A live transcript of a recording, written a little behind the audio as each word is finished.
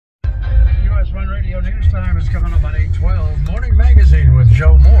One Radio News Time is coming up on 8:12. Morning Magazine with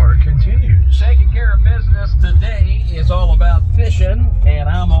Joe Moore continues. Taking care of business today is all about fishing, and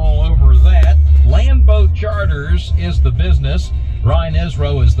I'm all over that. Land boat charters is the business. Ryan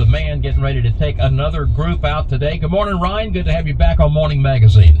Isro is the man getting ready to take another group out today. Good morning, Ryan. Good to have you back on Morning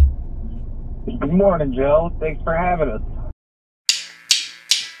Magazine. Good morning, Joe. Thanks for having us.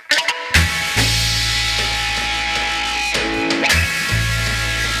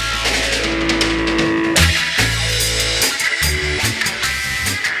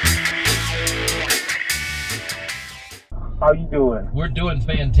 How you doing? We're doing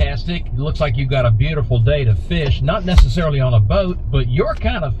fantastic. It looks like you've got a beautiful day to fish. Not necessarily on a boat, but your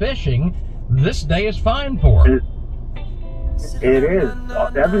kind of fishing, this day is fine for. It is.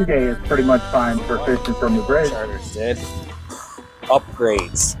 Every day is pretty much fine for fishing from the bridge. Charters did.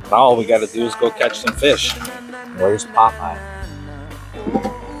 Upgrades. Now all we got to do is go catch some fish. Where's Popeye?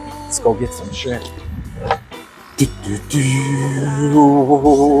 Let's go get some shrimp.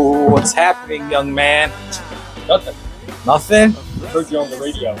 What's happening, young man? Nothing. Nothing? Heard you on the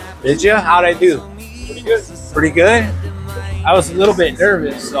radio. Did you? How'd I do? Pretty good. Pretty good? I was a little bit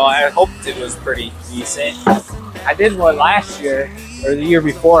nervous, so I hoped it was pretty decent. I did one last year, or the year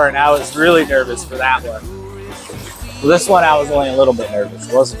before, and I was really nervous for that one. For this one, I was only a little bit nervous.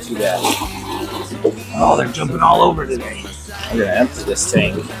 It wasn't too bad. Oh, they're jumping all over today. I'm gonna empty this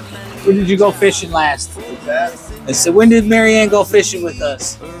tank. Where did you go fishing last? And so when did Marianne go fishing with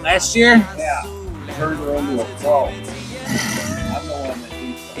us? Last year? Yeah. Turned her into a pro. I'm the one that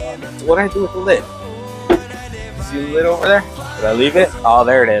needs the water. So what did I do with the lid? See the lid over there? Did I leave it? Oh,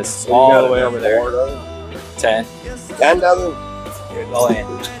 there it is. It's all the way over there. 10. 10 doesn't. Here, go in.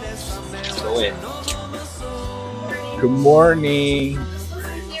 Go in. Good morning. You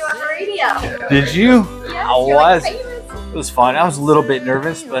on the radio. Did you? Yeah, I you're was. like famous. It was fun. I was a little bit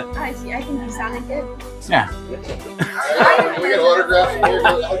nervous, but I see. I think you sounded good. yeah. We get autographs from here.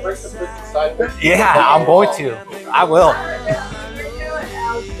 I'll bring some pictures aside. Yeah, I'm going to. I will.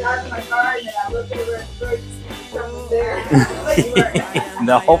 I was driving my car and then I looked over at the bridge and something there.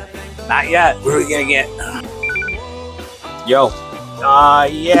 No, not yet. What are we gonna get? Yo.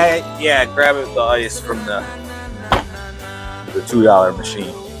 Yeah. Grab it the ice from the $2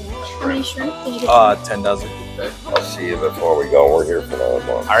 machine. How many shrimp did you get? 10 dozen. I'll see you before we go. We're here for another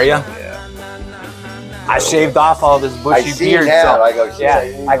month. Are ya? Yeah. I shaved off all this bushy beard. Now. So,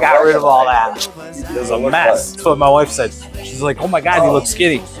 I got rid of all that. It was a mess. That's what my wife said. She's like, oh my God, you look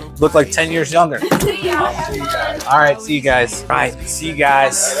skinny. You look like 10 years younger. All right, see you guys. All right, see you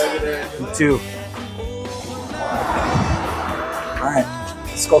guys. You too. All right,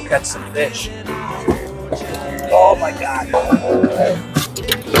 let's go catch some fish. Oh my God.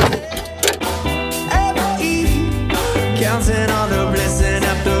 Counting all the blessing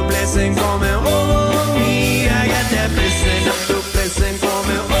after blessing coming over me. I got that blessing after blessing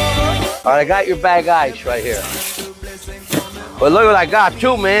coming over. All right, I got your bag of ice right here. But look what I got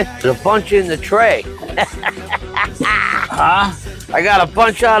too, man. There's a bunch in the tray. Huh? I got a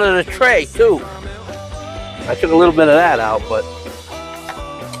bunch out of the tray too. I took a little bit of that out, but.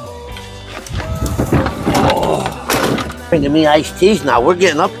 Oh. Bringing me iced teas now. We're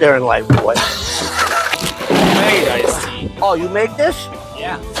getting up there in life, boy. Made iced tea. Oh, you make this?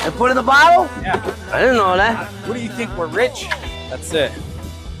 Yeah. And put it in the bottle? Yeah. I didn't know that. What do you think? We're rich? That's it.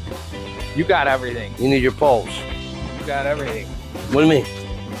 You got everything. You need your poles. You got everything. What do you mean?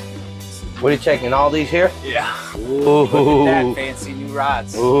 What are you taking? All these here? Yeah. Ooh. Look at that fancy new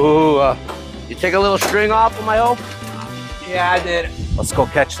rods. Ooh. You take a little string off of my hole? Yeah, I did. Let's go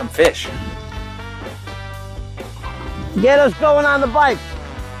catch some fish. Get us going on the bike.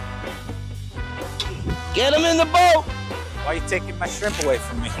 Get them in the boat. Why are you taking my shrimp away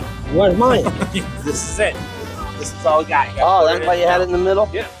from me? Where's mine? This is it. This is all we got. Oh, that's why you had it in the middle?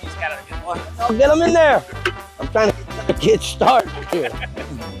 Yeah, you just gotta get one. Oh, get them in there. I'm trying to get started here.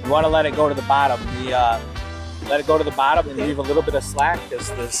 You want to let it go to the bottom. Let it go to the bottom and leave a little bit of slack because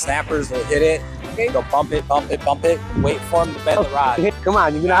the snappers will hit it. They'll bump it, wait for them to bend the rod. Come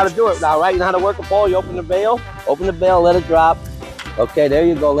on, you know how to do it now, right? You know how to work a pole. You open the bail, let it drop. Okay, there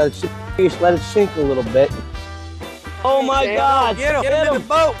you go. Let it sink a little bit. Oh my God! Get him in the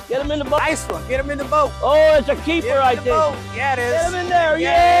boat. Get him in the boat. Nice one. Get him in the boat. Oh, it's a keeper, I think. Boat. Yeah, it is. Get him in there.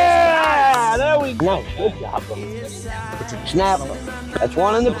 Yeah. Nice. There we go. Nice. Good job. Snap. That's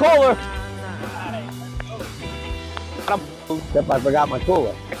one in the cooler. Except I forgot my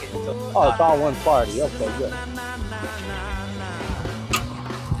cooler. Oh, it's all one party. Okay, good.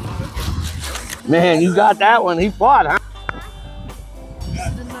 Man, you got that one. He fought, huh?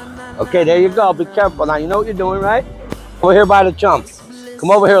 Okay, there you go. Be careful. Now, you know what you're doing, right? Over here by the chum. Come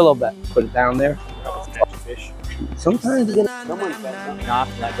over here a little bit. Put it down there. Fish. Sometimes you get Knock,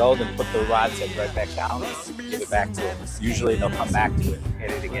 let go, then put the rod tip right back down. Give it back to it. Usually they'll come back to it. Hit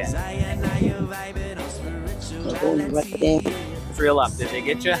it again. Reel up. Did they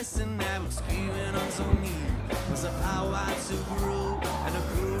get you?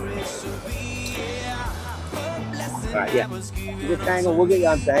 All right, yeah. You get tangle, we'll get you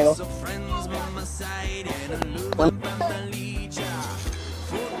on tangle.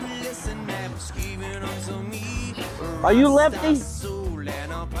 Are you lefty?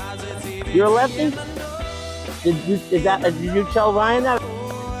 You're a lefty? Did you tell Ryan that?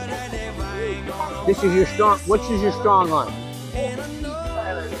 This is your strong. Which is your strong arm?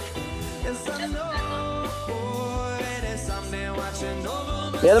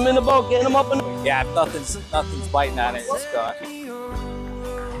 Get him in the boat. Get him up in the... Yeah, if nothing's biting on it, it's gone.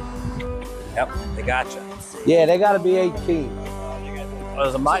 Yep, they got you. Yeah, they gotta be 18. Oh,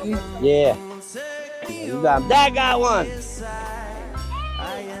 there's a mutton? Yeah. You got him. Dad got one.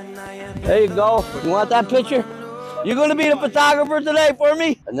 There you go. You want that picture? You gonna be the photographer today for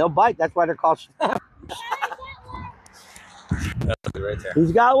me? And they'll bite. That's why they're called snappers. Right there.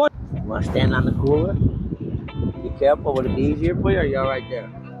 Who's got one? You want to stand on the cooler? Be careful. Would it be easier for you, or you're right there?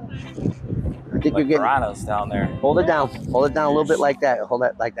 I think you're getting piranhas down there. Hold it down. Hold it down a little bit like that. Hold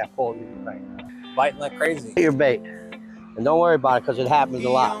that like that. Pull. Right. Biting like crazy. Get your bait, and don't worry about it because it happens a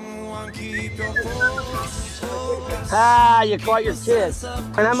lot. Ah, you caught your kid.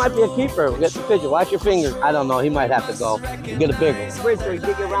 And that might be a keeper. We'll get the picture. Watch your fingers. I don't know. He might have to go. We'll get a big one. Wait till you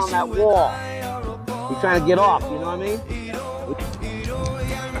get around that wall. You're trying to get off. You know what I mean?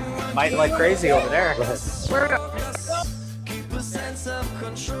 Biting like crazy over there.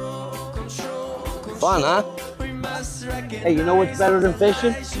 Fun, huh? Hey, you know what's better than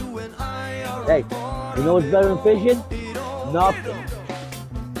fishing? Hey, you know what's better than fishing? Nothing.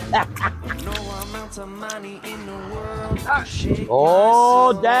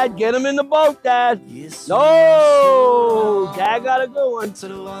 Oh, Dad, get him in the boat, Dad. No, Dad got a good one.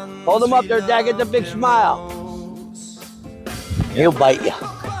 Hold him up there, Dad. Get the big smile. He'll bite you.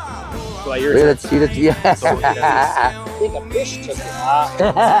 Let's see that. Yeah. I think a fish took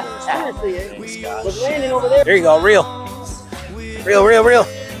it. Was landing over there. There you go, reel. Reel.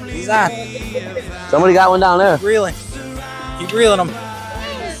 He's on. Somebody got one down there. Reeling. Keep reeling him.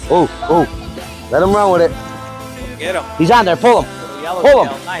 Oh. Let him run with it. Get him. He's on there. Pull him. Pull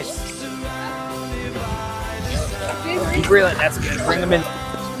him. Nice. Keep reeling. That's good. Bring him in.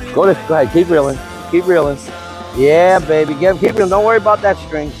 Go ahead. Keep reeling. Yeah, baby. Keep reeling. Don't worry about that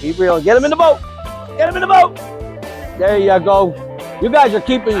string. Keep reeling. Get him in the boat. There you go. You guys are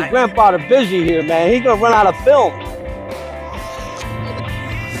keeping your grandfather busy here, man. He's going to run out of film.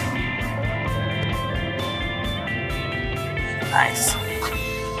 Nice.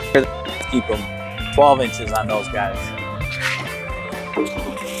 Keep them 12 inches on those guys.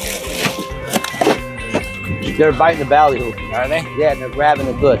 They're biting the ballyhoo. Are they? Yeah, and they're grabbing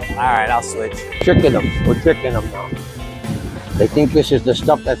it good. All right, I'll switch. Tricking them. We're tricking them now. They think this is the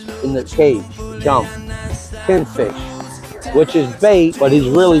stuff that's in the cage. Jump. Pinfish, which is bait, but he's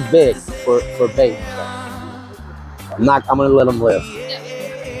really big for bait. I'm gonna let him live.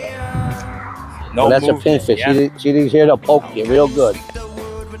 No, that's a pinfish. Yeah. See these here? They'll poke you real good.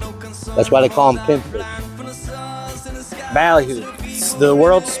 That's why they call them pinfish. Ballyhoo. It's the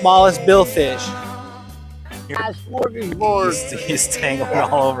world's smallest billfish. He's tangling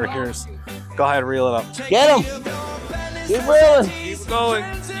all over here. Go ahead, reel it up. Get him! Keep reeling. Keep going.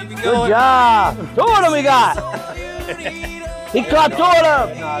 Keep going. Good job. 2 of them he got. He caught 2 of them.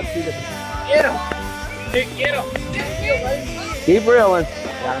 No, get him. Keep reeling.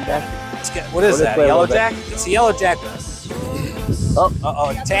 Got him back. What is that? Yellow jack? It's a yellow jack. Oh.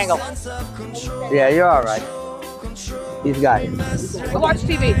 Uh-oh, tangle. Yeah, you're all right. He's got it. I watch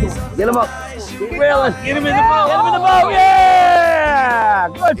TV. Get him up. Keep reeling. Get him in the boat. Get him in the boat. Yeah!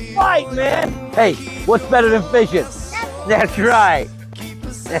 Good fight, man. Hey, what's better than fishing? That's right.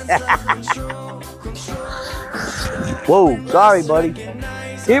 Whoa, sorry, buddy.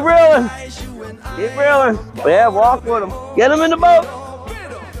 Keep reeling. Yeah, walk with him. Get him in the boat.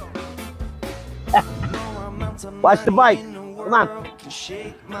 Watch the bite. Come on.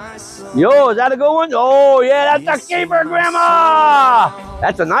 Yo, is that a good one? Oh, yeah, that's a keeper, Grandma.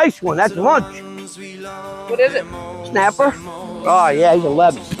 That's a nice one. That's lunch. What is it? Snapper. Oh, yeah, he's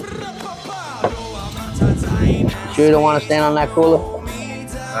 11. Sure you don't want to stand on that cooler? All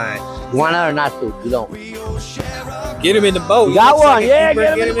right. You want to or not to? You don't. Get him in the boat. You got one. Yeah,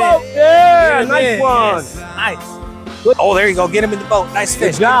 get him in the boat. Yeah, nice one. Yes. Nice. Good. Oh, there you go. Get him in the boat. Nice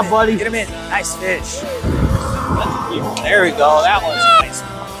fish. Good job, buddy. Get him in. Nice fish. There we go. That one's nice.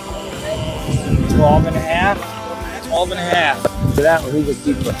 12 and a half. 12 and a half. So that one, he's a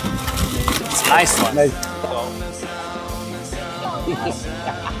keeper. It's a nice one. Nice.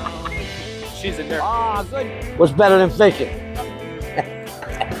 She's a nerd. Ah, good. What's better than fishing?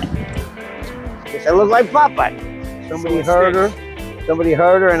 Guess I look like Popeye. Somebody heard her. Somebody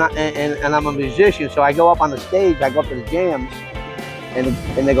heard her, and I'm a musician, so I go up on the stage. I go up to the jams, and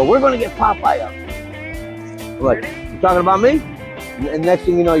they go, "We're going to get Popeye up." I'm like, you talking about me? And next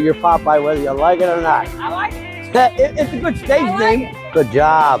thing you know, you're Popeye, whether you like it or not. I like it. It's a good stage name. Good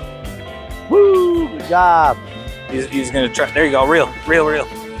job. Woo! Good job. He's gonna try. There you go. Reel.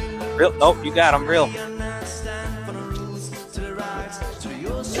 Nope, you got him. Reel.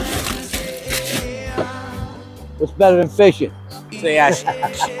 What's better than fishing? So yeah.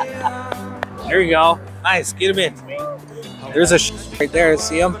 There you go. Nice. Get him in. There's a right there.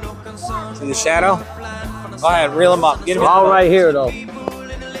 See him? See the shadow? Go ahead. Reel him up. Get him in. All right here though.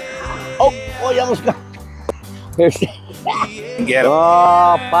 Oh, you almost got. Here's. Get him.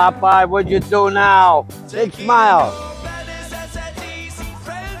 Oh, Popeye, what'd you do now? Big smile.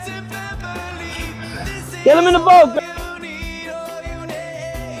 Get him in the boat.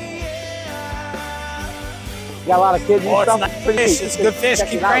 Got a lot of kids and Oh, stuff. it's nice fish. It's good fish.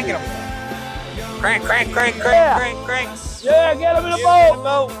 Keep cranking them. Crank. Yeah, get him in the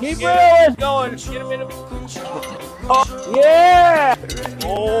boat. Keep reeling. Going. Get him in the boat. Yeah.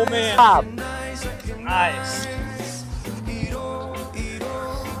 Oh, man. Stop. Nice.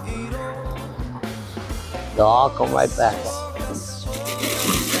 No, I'll come right back.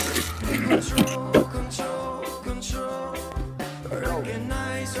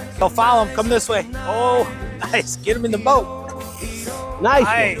 Go follow him. Come this way. Oh, nice. Get him in the boat. Nice.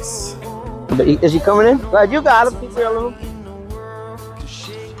 Nice. But is he coming in? Glad you got him. Keep reeling him.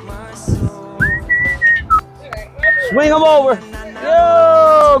 Swing him over.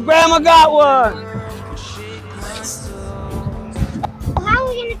 Yo, Grandma got one. How are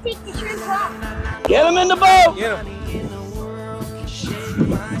we going to take the shrimp off? Get him in the boat. Get him.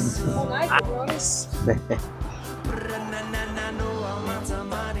 Nice.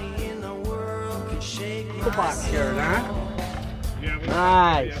 The box carrot, huh?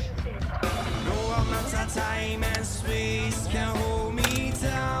 Nice.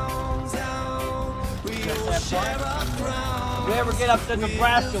 If we ever get up to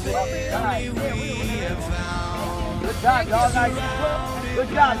Nebraska, we'll be fine. Good job, y'all. Nice. Good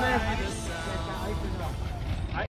job, man.